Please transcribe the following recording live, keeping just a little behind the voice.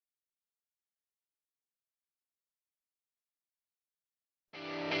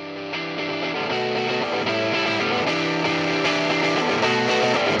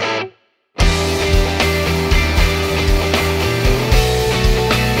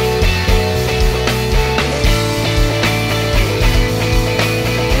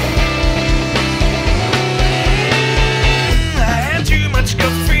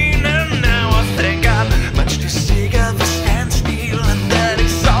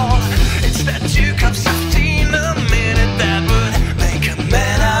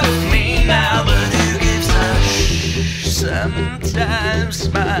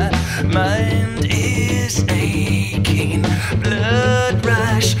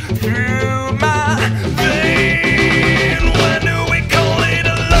through my veins. When do we call it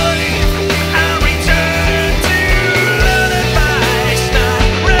a life? I return to lullabies, not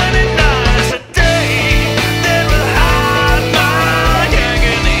recognize a day that will hide my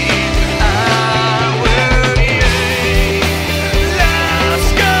agony. I will yearn.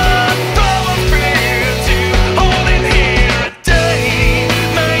 Life's gone from a fear to holding here a day.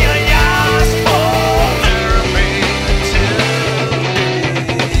 May I ask for therapy today?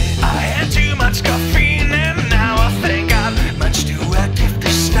 I had too much caffeine and now I think I'm much too active to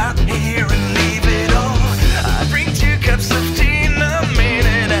stop here and leave it all. I drink 2 cups of tea in a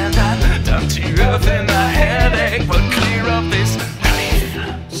minute and I'm done to earth and a headache will clear up this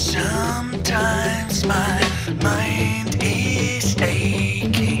pain. Sometimes my mind is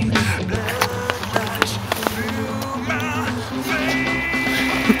aching. Blood rush through my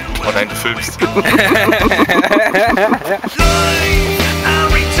veins. Oh nein, du filmst.